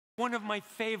One of my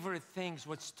favorite things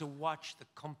was to watch the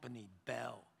company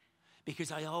bell,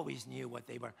 because I always knew what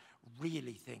they were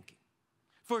really thinking.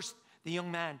 First, the young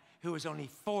man who has only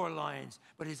 4 lines,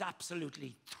 but is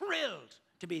absolutely thrilled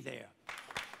to be there.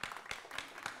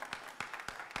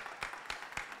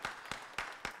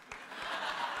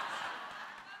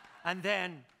 And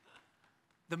then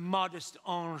the modest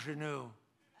ingenue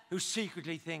who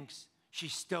secretly thinks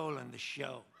she's stolen the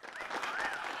show.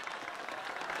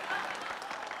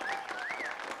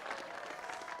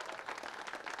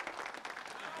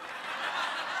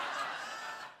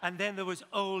 And then there was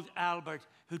old Albert,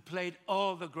 who'd played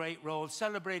all the great roles,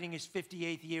 celebrating his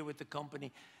 58th year with the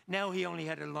company. Now he only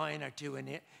had a line or 2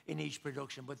 in each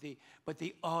production, but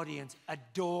the audience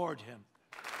adored him.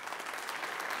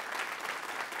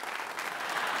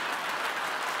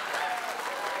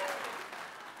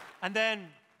 And then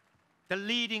the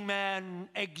leading man,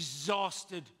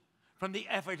 exhausted from the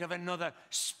effort of another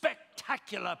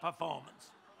spectacular performance.